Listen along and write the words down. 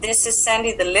This is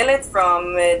Sandy the Lilith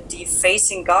from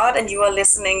Defacing God, and you are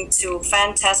listening to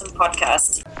Phantasm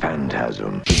Podcast.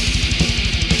 Phantasm.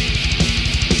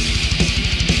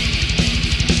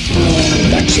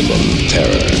 Maximum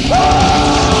terror.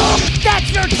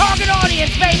 That's your target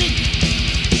audience, baby!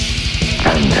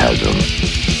 Phantasm.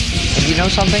 And you know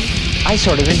something? I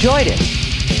sort of enjoyed it.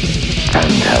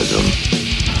 Phantasm.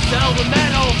 Sell the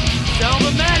metal! Sell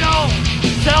the metal!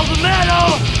 Sell the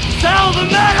metal! Sell the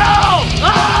metal!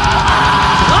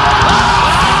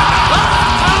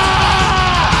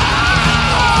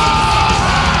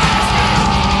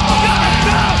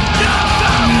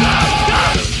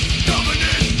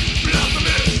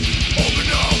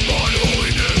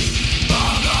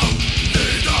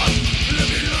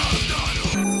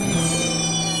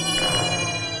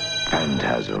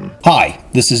 Phantasm. Hi,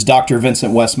 this is Dr.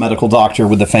 Vincent West, Medical Doctor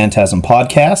with the Phantasm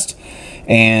Podcast,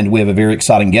 and we have a very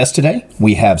exciting guest today.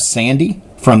 We have Sandy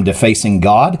from Defacing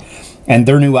God, and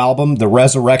their new album, The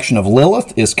Resurrection of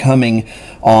Lilith, is coming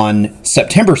on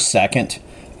September 2nd,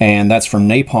 and that's from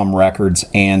Napalm Records.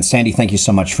 And Sandy, thank you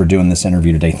so much for doing this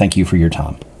interview today. Thank you for your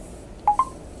time.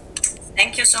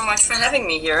 Thank you so much for having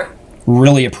me here.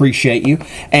 Really appreciate you.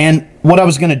 And what I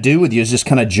was going to do with you is just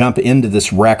kind of jump into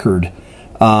this record,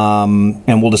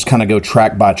 and we'll just kind of go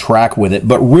track by track with it.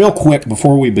 But real quick,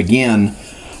 before we begin,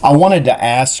 I wanted to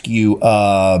ask you,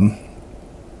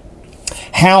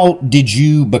 how did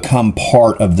you become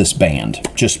part of this band?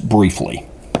 Just briefly.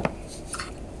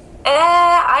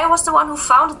 I was the one who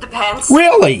founded the band.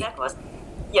 Really?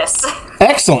 Yes.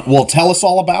 Excellent. Well, tell us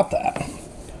all about that.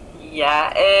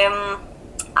 Yeah,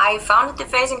 I founded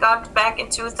Defacing God back in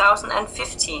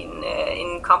 2015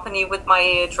 in company with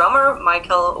my drummer,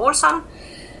 Michael Olsson.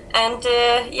 And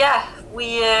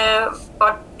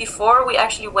but before we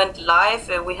actually went live,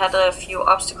 we had a few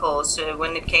obstacles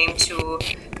when it came to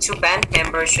band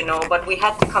members, but we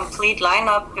had the complete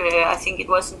lineup, I think it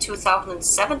was in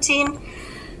 2017.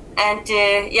 And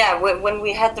when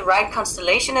we had the right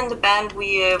constellation in the band,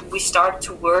 we started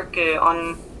to work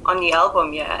on the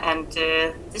album, and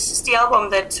this is the album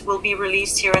that will be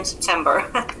released here in September.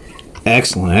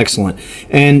 Excellent.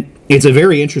 And it's a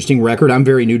very interesting record. I'm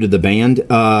very new to the band,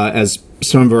 as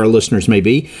some of our listeners may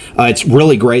be. It's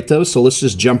really great, though, so let's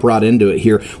just jump right into it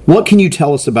here. What can you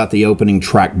tell us about the opening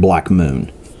track, Black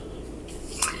Moon?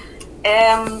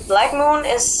 Black Moon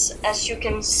is, as you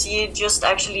can see, just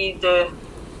actually the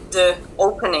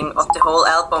opening of the whole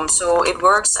album. So it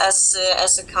works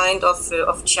as a kind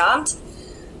of chant.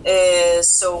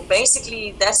 So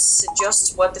basically, that's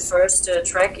just what the first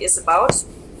track is about.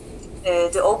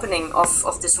 The opening of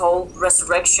this whole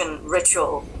resurrection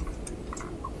ritual.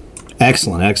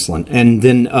 Excellent. And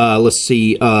then let's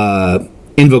see,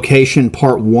 Invocation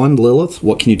Part 1, Lilith.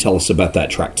 What can you tell us about that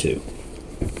track too?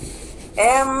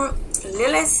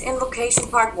 Lilith Invocation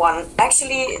Part 1.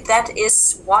 Actually, that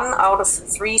is one out of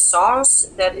 3 songs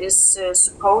that is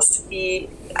supposed to be,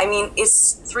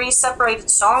 it's 3 separated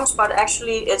songs, but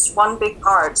actually it's one big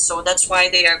part. So that's why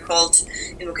they are called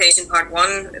Invocation Part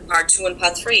 1, Part 2, and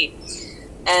Part 3.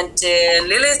 And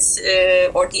Lilith,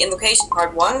 or the Invocation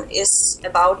Part 1, is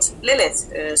about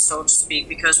Lilith, so to speak,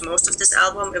 because most of this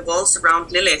album revolves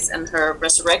around Lilith and her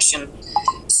resurrection.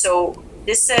 So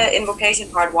this Invocation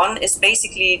Part 1 is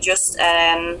basically just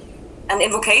an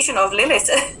invocation of Lilith.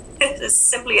 As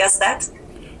simply as that.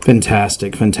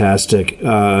 Fantastic.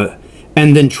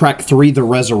 And then track 3, The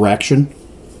Resurrection.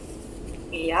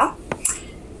 Yeah.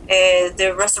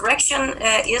 The Resurrection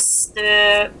is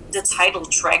the title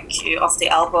track of the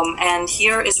album, and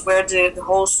here is where the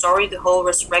whole story, the whole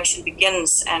resurrection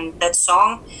begins. And that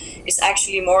song is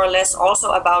actually more or less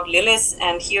also about Lilith,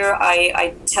 and here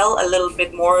I tell a little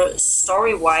bit more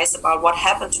story-wise about what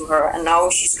happened to her, and now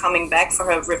she's coming back for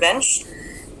her revenge.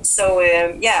 So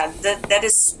that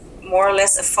is more or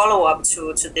less a follow-up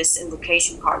to this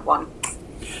Invocation Part 1.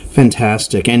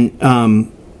 Fantastic. And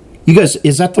you guys,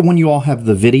 is that the one you all have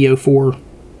the video for?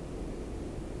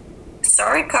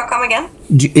 Sorry, come again?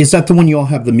 Is that the one you all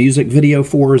have the music video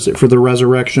for? Is it for The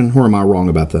Resurrection? Or am I wrong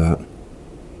about that?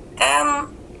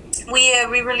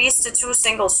 We released the 2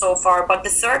 singles so far, but the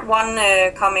third one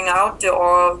coming out,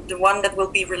 or the one that will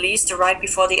be released right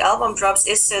before the album drops,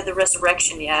 is The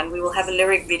Resurrection, and we will have a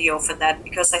lyric video for that,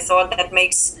 because I thought that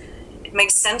makes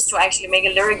sense to actually make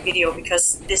a lyric video,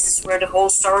 because this is where the whole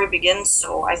story begins,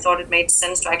 so I thought it made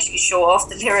sense to actually show off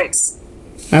the lyrics.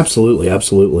 Absolutely.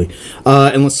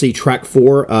 And let's see, track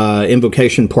 4,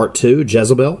 Invocation Part 2,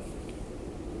 Jezebel.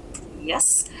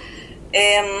 Yes.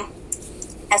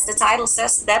 As the title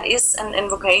says, that is an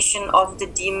invocation of the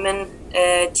demon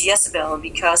Jezebel,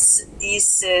 because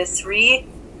these 3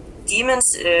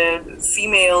 demons,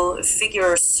 female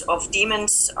figures of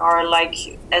demons are like,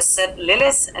 as said,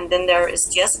 Lilith, and then there is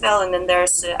Jezebel, and then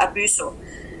there's Abuso.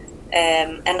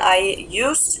 And I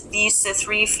used these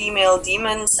three female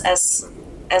demons as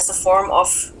a form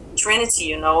of Trinity,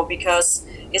 you know, because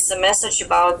it's a message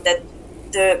about that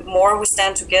the more we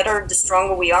stand together, the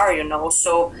stronger we are, you know.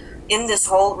 So in this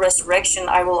whole resurrection,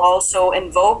 I will also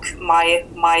invoke my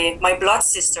blood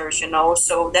sisters, you know.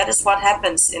 So that is what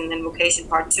happens in Invocation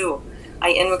Part 2. I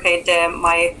invocate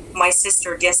my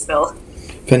sister Jezebel.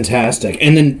 Fantastic.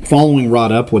 And then following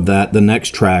right up with that, the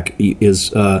next track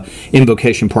is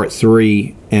Invocation Part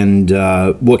 3. And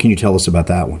what can you tell us about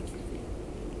that one?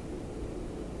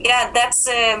 Yeah, that's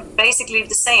basically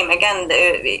the same. Again,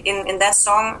 in that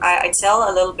song, I tell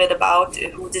a little bit about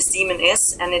who this demon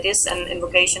is, and it is an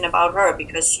invocation about her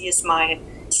because she's my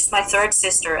third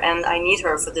sister, and I need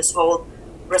her for this whole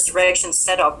resurrection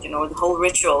setup. You know, the whole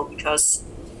ritual, because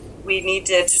we need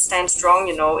to stand strong.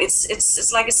 You know,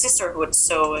 it's like a sisterhood.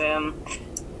 So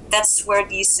that's where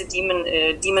these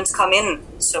demons come in.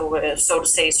 So to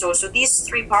say. So these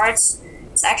three parts.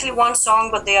 It's actually one song,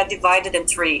 but they are divided in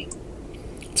three.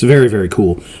 It's very, very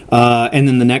cool. And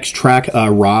then the next track,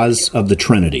 Rise of the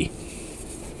Trinity.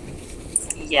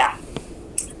 Yeah.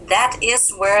 That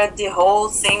is where the whole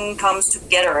thing comes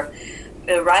together.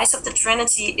 Rise of the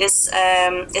Trinity is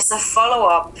a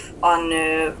follow-up on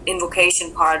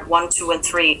Invocation Part 1, 2, and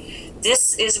 3.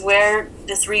 This is where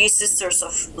the three sisters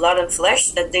of blood and flesh,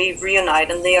 that they reunite,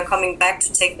 and they are coming back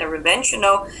to take their revenge, you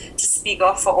know, to speak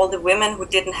up for all the women who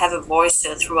didn't have a voice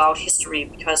throughout history,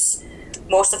 because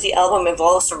most of the album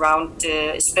evolves around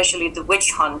especially the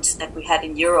witch hunt that we had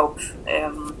in Europe.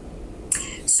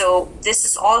 So this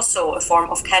is also a form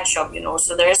of catch-up, you know.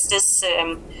 So there's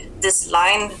this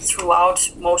line throughout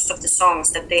most of the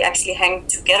songs that they actually hang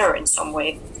together in some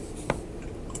way.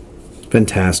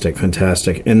 Fantastic,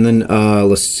 fantastic. And then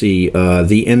let's see,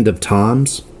 The End of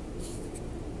Times.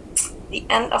 The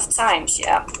End of Times,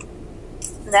 yeah.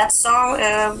 That song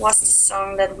was the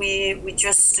song that we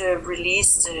just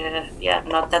released,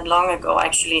 not that long ago,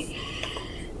 actually.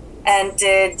 And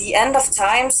The End of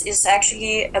Times is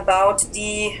actually about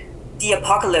the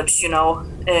apocalypse, you know,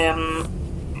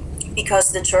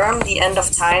 because the term The End of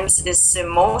Times is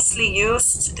mostly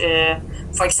used,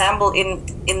 for example,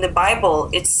 in the Bible.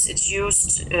 It's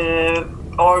used,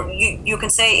 or you can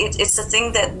say it's a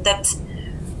thing that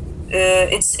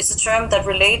it's a term that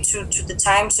relates to the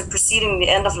times preceding the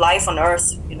end of life on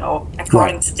Earth, you know,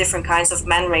 according to different kinds of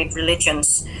man-made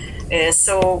religions.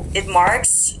 So it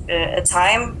marks a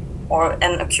time or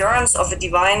an occurrence of a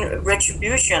divine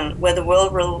retribution where the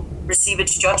world will receive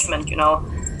its judgment, you know.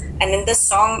 And in this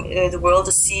song, the world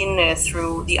is seen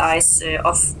through the eyes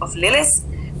of Lilith.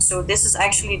 So this is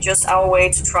actually just our way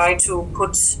to try to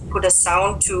put a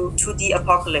sound to the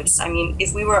apocalypse. I mean,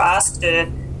 if we were asked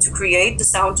to create the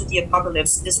sound to the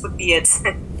apocalypse, this would be it.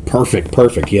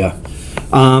 Perfect, yeah.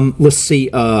 Let's see,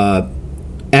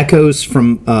 Echoes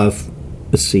from,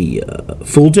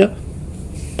 Fulda?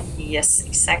 Yes,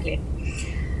 exactly.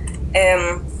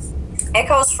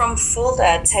 Echoes from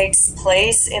Fulda takes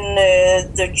place in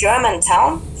the German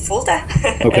town, Fulda,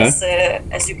 okay.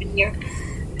 as you can hear.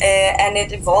 And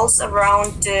it evolves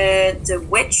around the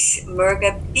witch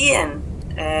Murga Bien.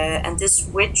 And this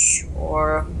witch,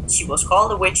 or she was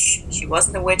called a witch, she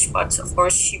wasn't a witch, but of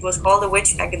course she was called a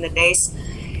witch back in the days.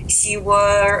 She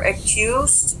were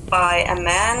accused by a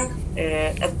man,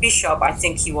 a bishop, I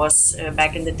think he was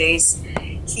back in the days.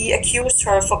 He accused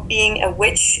her for being a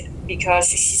witch because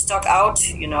she stuck out,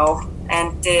 you know,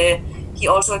 and he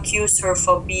also accused her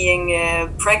for being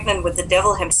pregnant with the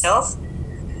devil himself.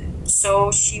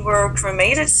 So she were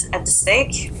cremated at the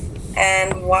stake.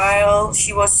 And while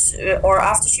she was, or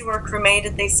after she were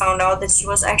cremated, they found out that she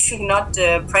was actually not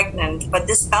pregnant. But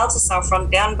this Balthasar from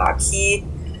Dernbach, he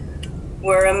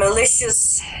were a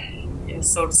malicious,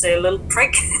 so to say, a little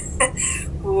prick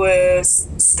who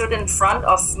stood in front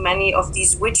of many of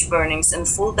these witch burnings in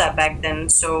Fulda back then.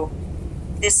 So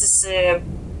this is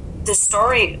the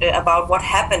story about what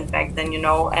happened back then, you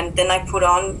know. And then I put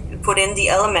in the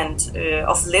element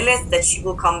of Lilith, that she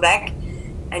will come back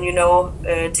and, you know,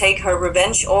 take her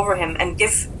revenge over him and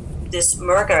give this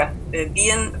Murga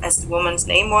Bien, as the woman's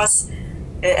name was,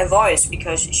 a voice,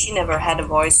 because she never had a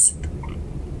voice.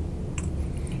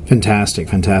 Fantastic.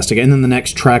 And then the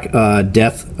next track,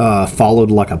 Death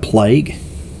Followed Like a Plague.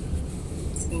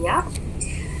 Yeah.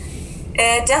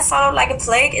 Death Followed Like a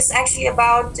Plague is actually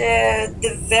about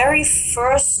the very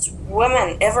first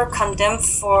woman ever condemned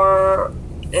for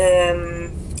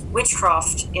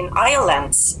witchcraft in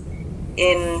Ireland.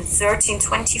 in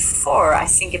 1324, I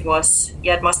think it was.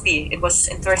 Yeah, it must be. It was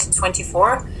in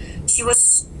 1324. She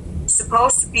was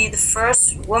supposed to be the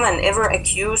first woman ever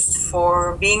accused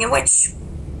for being a witch.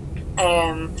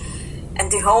 And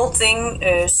the whole thing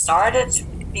started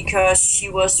because she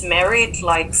was married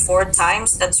like 4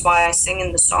 times. That's why I sing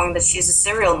in the song that she's a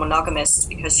serial monogamist,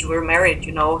 because she were married,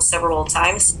 several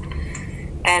times.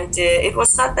 And it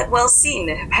was not that well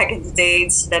seen back in the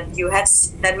days that you had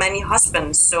that many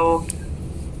husbands. So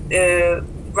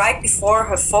right before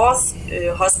her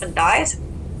 4th husband died,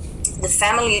 the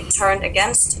family turned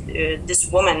against this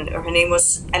woman. Her name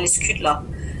was Alice Küttler.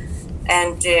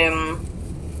 And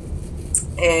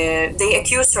they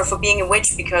accused her for being a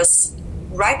witch because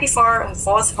right before her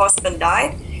 4th husband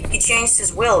died, he changed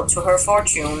his will to her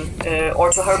fortune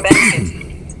or to her benefit.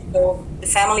 So the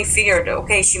family figured,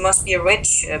 okay, she must be a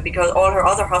witch because all her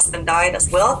other husband died as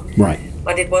well. Right.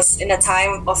 But it was in a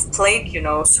time of plague,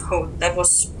 so that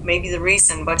was maybe the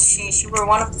reason. But she were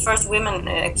one of the first women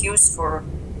accused for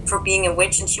being a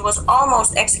witch, and she was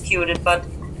almost executed, but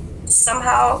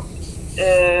somehow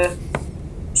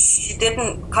she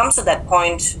didn't come to that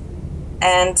point.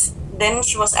 And then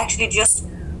she was actually just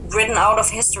written out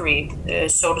of history,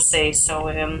 so to say. So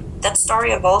that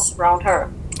story evolves around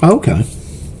her. Okay.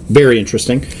 Very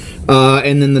interesting.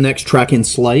 And then the next track,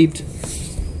 Enslaved.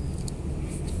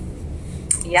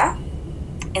 Yeah.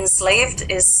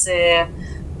 Enslaved is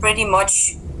pretty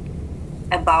much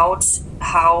about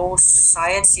how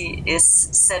society is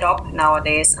set up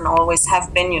nowadays and always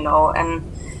have been, and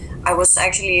I was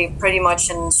actually pretty much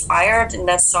inspired in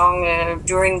that song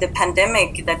during the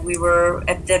pandemic that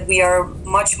we are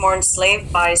much more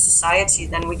enslaved by society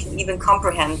than we can even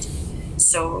comprehend.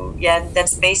 So yeah,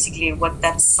 that's basically what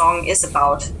that song is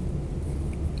about.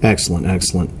 Excellent.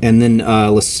 And then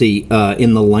let's see,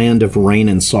 In the Land of Rain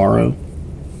and Sorrow.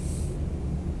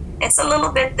 It's a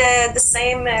little bit the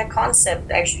same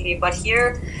concept actually, but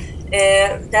here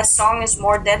that song is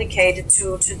more dedicated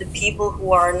to the people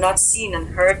who are not seen and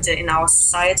heard in our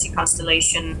society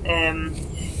constellation.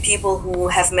 People who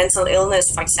have mental illness,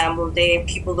 for example,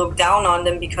 people look down on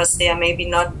them because they are maybe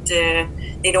not,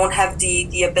 they don't have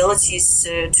the abilities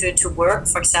to work,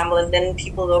 for example, and then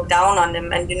people look down on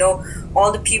them. And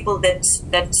all the people that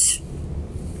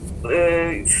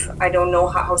I don't know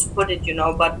how to put it,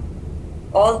 but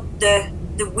all the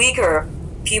weaker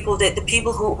people, the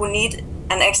people who need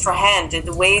an extra hand,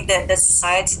 the way that the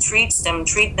society treat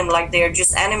them like they are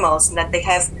just animals and that they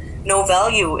have no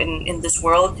value in this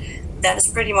world. That is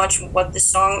pretty much what the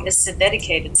song is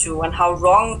dedicated to, and how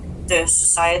wrong the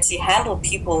society handle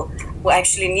people who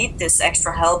actually need this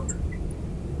extra help.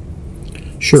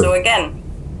 Sure. So again,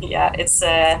 yeah, it's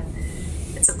a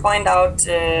point out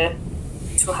to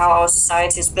how our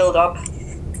society is built up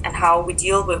and how we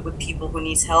deal with people who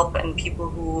need help and people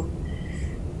who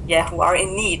are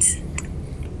in need.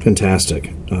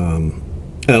 Fantastic.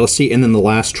 Let's see, and then the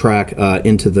last track,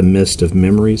 Into the Mist of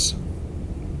Memories.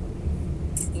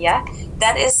 Yeah,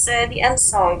 that is the end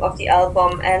song of the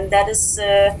album, and that is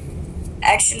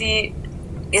actually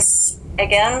is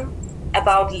again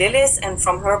about Lilith and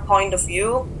from her point of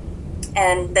view,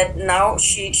 and that now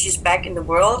she's back in the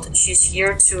world. She's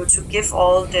here to give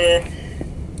all the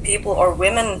people or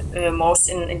women most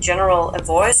in general a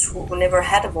voice who never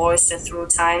had a voice through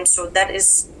time. So that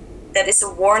is a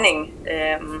warning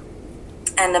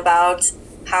and about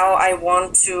how I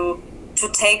want to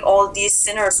take all these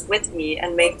sinners with me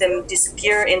and make them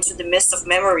disappear into the mist of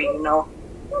memory,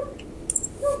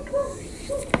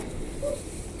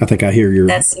 I think I hear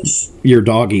your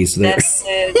doggies there. That's,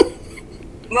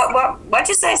 what'd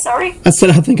you say? Sorry. I said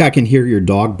I think I can hear your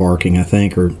dog barking. I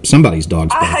think, or somebody's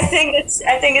dog's barking. I think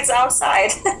it's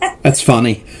outside. That's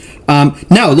funny.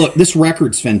 Now, look, this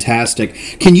record's fantastic.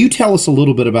 Can you tell us a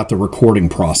little bit about the recording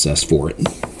process for it?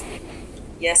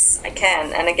 Yes, I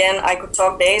can. And again, I could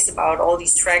talk days about all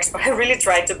these tracks, but I really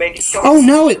tried to make it short. Oh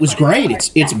no, it was great.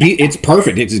 It's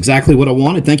perfect. It's exactly what I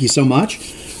wanted. Thank you so much.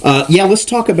 Let's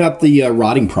talk about the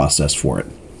writing process for it.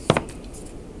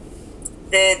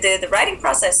 The writing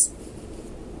process.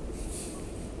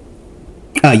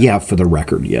 For the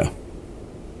record, yeah.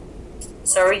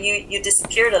 Sorry, you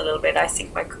disappeared a little bit. I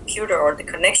think my computer or the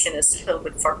connection is a little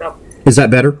bit fucked up. Is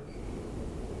that better?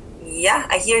 Yeah,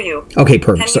 I hear you. Okay,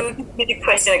 perfect. Can you repeat the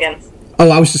question again? Oh,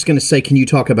 I was just going to say, can you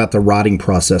talk about the writing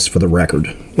process for the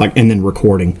record, and then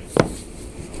recording?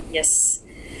 Yes.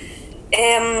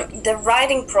 The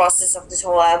writing process of this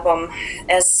whole album,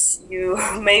 as you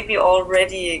maybe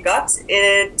already got,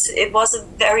 it was a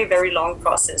very, very long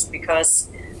process because,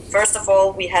 first of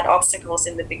all, we had obstacles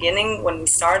in the beginning when we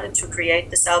started to create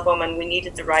this album, and we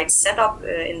needed the right setup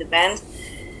in the band.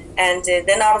 And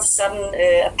then out of a sudden,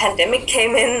 a pandemic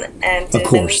came in, and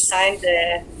then we signed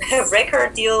a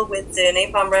record deal with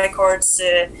Napalm Records,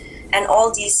 and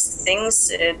all these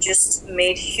things just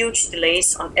made huge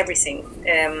delays on everything.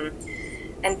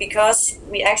 And because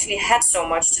we actually had so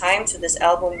much time to this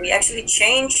album, we actually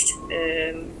changed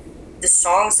the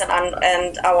songs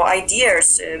and our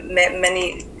ideas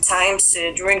many times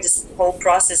during this whole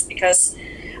process, because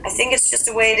I think it's just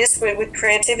the way it is with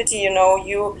creativity. You know,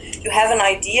 you have an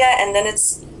idea and then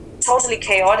it's totally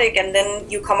chaotic, and then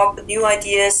you come up with new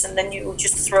ideas and then you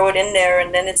just throw it in there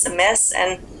and then it's a mess,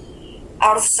 and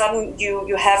out of a sudden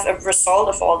you have a result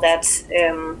of all that.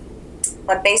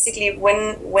 But basically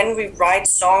when we write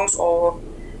songs or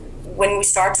when we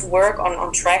start to work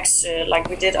on tracks like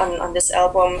we did on this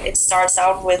album, it starts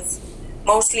out with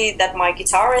mostly that my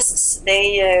guitarists,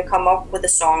 they come up with a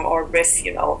song or riff,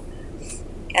 you know.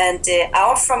 And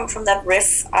out from that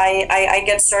riff, I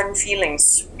get certain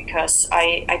feelings, because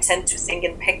I tend to think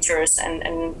in pictures,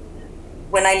 and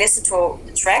when I listen to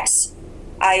the tracks,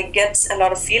 I get a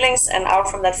lot of feelings, and out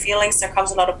from that feelings there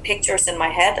comes a lot of pictures in my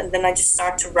head, and then I just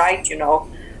start to write, you know.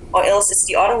 Or else it's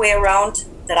the other way around,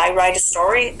 that I write a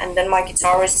story and then my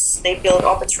guitarists, they build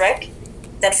up a track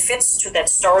that fits to that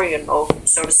story, you know,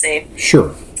 so to say.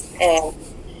 Sure.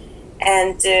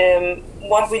 And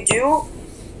what we do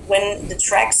when the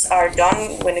tracks are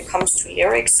done, when it comes to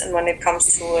lyrics and when it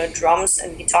comes to drums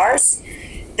and guitars,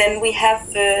 then we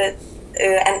have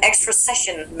an extra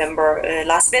session member,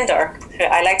 Lars Winter.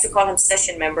 I like to call him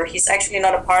session member. He's actually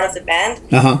not a part of the band,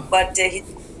 but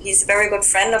he's a very good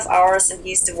friend of ours, and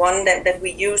he's the one that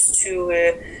we use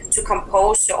to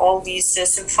compose all these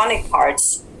symphonic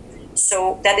parts.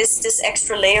 So that is this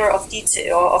extra layer of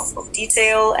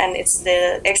detail, and it's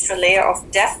the extra layer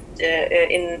of depth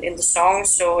in the song.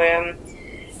 So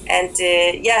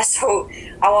so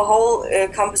our whole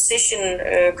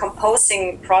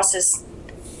composing process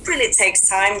really takes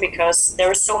time, because there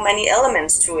are so many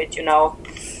elements to it, you know.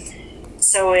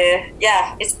 So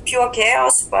it's pure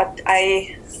chaos, but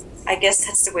I guess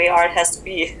that's the way art has to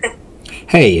be.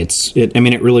 Hey,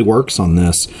 it really works on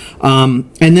this. And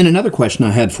then another question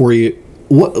I had for you.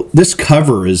 This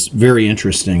cover is very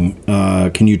interesting.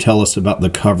 Can you tell us about the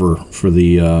cover for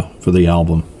the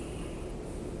album?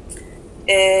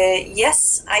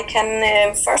 Yes, I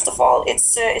can. First of all,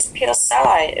 it's Peter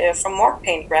Salai from Morg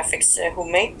Paint Graphics who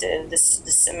made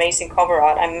this amazing cover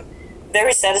art. I'm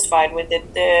very satisfied with it.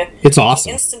 It's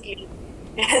awesome. Instantly.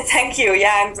 Thank you.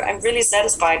 Yeah, I'm really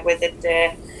satisfied with it.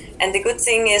 And the good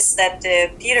thing is that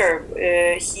Peter,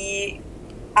 he,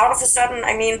 out of a sudden,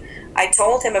 I mean, I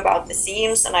told him about the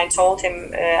themes and I told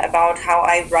him about how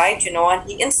I write, you know, and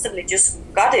he instantly just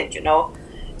got it, you know.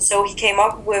 So he came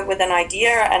up with an idea,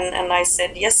 and I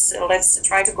said, yes, let's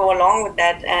try to go along with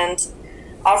that. And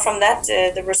out from that,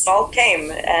 the result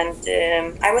came. And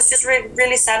I was just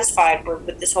really satisfied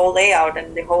with this whole layout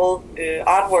and the whole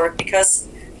artwork, because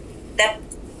that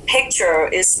picture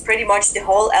is pretty much the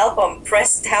whole album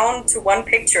pressed down to one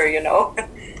picture, you know.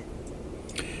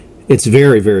 It's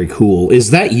very, very cool.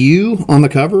 Is that you on the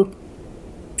cover?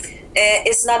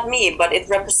 It's not me, but it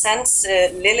represents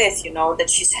Lilith, you know, that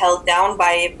she's held down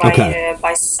by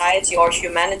society or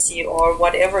humanity or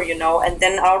whatever, you know. And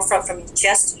then out from the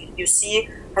chest, you see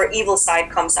her evil side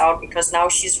comes out, because now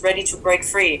she's ready to break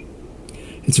free.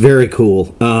 It's very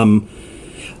cool.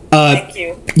 Thank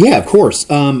you. Yeah, of course.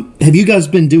 Have you guys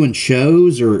been doing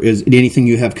shows, or is it anything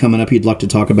you have coming up you'd like to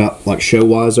talk about, like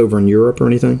show-wise over in Europe or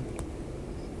anything?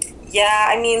 Yeah,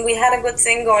 I mean, we had a good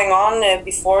thing going on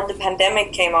before the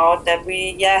pandemic came out, that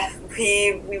we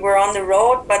were on the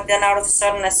road, but then out of a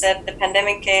sudden I said the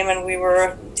pandemic came and we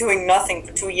were doing nothing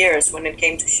for 2 years when it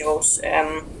came to shows.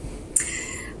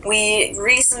 We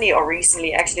recently,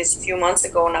 actually it's a few months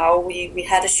ago now, we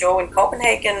had a show in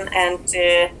Copenhagen, and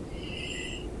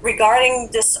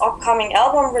regarding this upcoming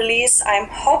album release, I'm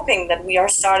hoping that we are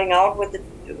starting out with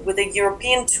a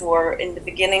European tour in the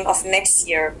beginning of next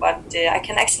year, but I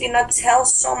can actually not tell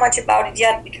so much about it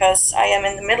yet, because I am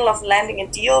in the middle of landing a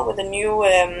deal with a new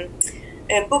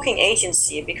booking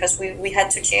agency, because we had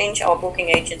to change our booking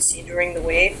agency during the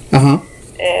wave,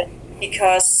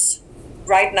 because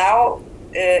right now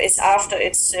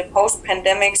it's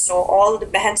post-pandemic, so all the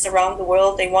bands around the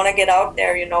world, they want to get out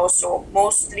there, you know, so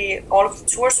mostly all of the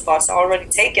tour spots are already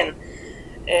taken.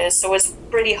 So it's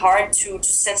pretty hard to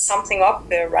set something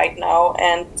up right now,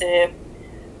 and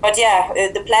but yeah,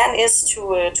 the plan is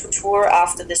to tour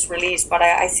after this release, but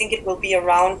I think it will be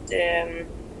around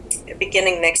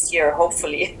beginning next year,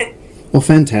 hopefully. Well,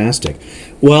 fantastic.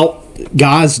 Well,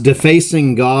 guys,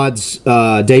 Defacing God's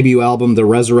debut album, The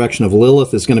Resurrection of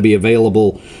Lilith, is going to be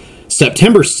available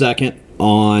September 2nd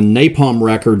on Napalm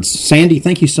Records. Sandy,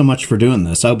 thank you so much for doing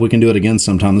this. I hope we can do it again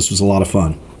sometime. This was a lot of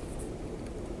fun.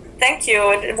 Thank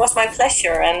you. It was my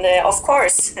pleasure, and of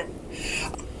course.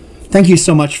 Thank you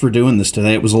so much for doing this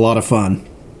today. It was a lot of fun.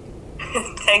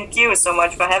 Thank you so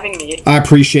much for having me. I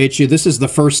appreciate you. This is the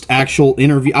first actual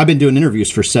interview. I've been doing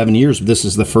interviews for 7 years, but this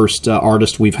is the first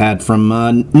artist we've had from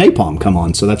Napalm come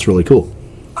on, so that's really cool.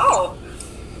 Oh,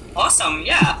 awesome.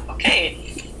 Yeah, okay.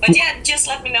 But yeah, just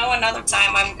let me know another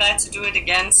time. I'm glad to do it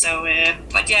again. So,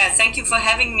 but yeah, thank you for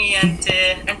having me, and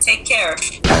take care.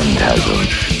 Phantasm.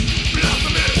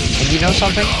 And you know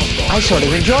something? I sort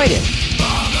of enjoyed it.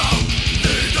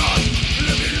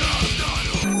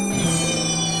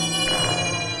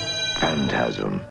 Phantasm.